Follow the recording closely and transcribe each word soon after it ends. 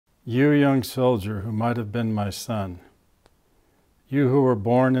You young soldier who might have been my son, you who were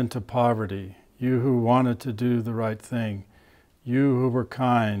born into poverty, you who wanted to do the right thing, you who were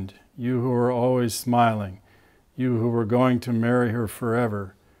kind, you who were always smiling, you who were going to marry her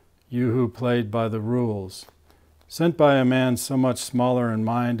forever, you who played by the rules, sent by a man so much smaller in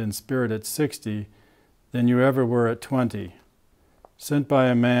mind and spirit at 60 than you ever were at 20, sent by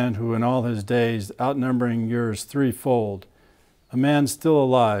a man who in all his days outnumbering yours threefold, a man still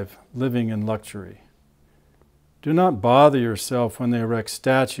alive, living in luxury. Do not bother yourself when they erect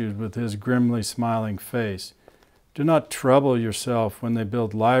statues with his grimly smiling face. Do not trouble yourself when they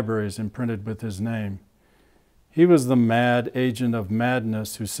build libraries imprinted with his name. He was the mad agent of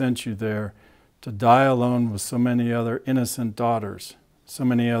madness who sent you there to die alone with so many other innocent daughters, so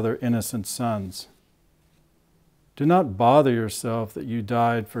many other innocent sons. Do not bother yourself that you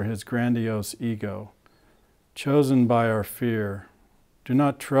died for his grandiose ego, chosen by our fear. Do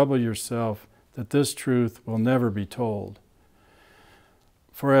not trouble yourself that this truth will never be told.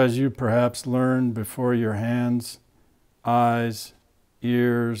 For as you perhaps learned before your hands, eyes,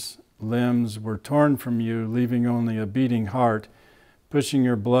 ears, limbs were torn from you, leaving only a beating heart, pushing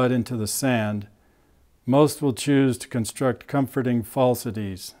your blood into the sand, most will choose to construct comforting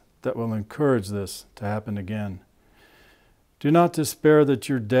falsities that will encourage this to happen again. Do not despair that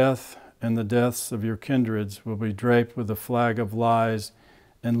your death and the deaths of your kindreds will be draped with a flag of lies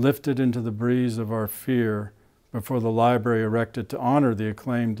and lifted into the breeze of our fear before the library erected to honor the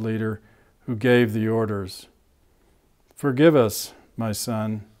acclaimed leader who gave the orders. Forgive us, my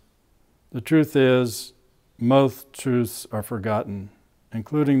son. The truth is, most truths are forgotten,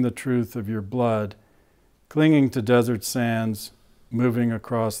 including the truth of your blood, clinging to desert sands, moving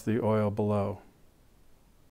across the oil below.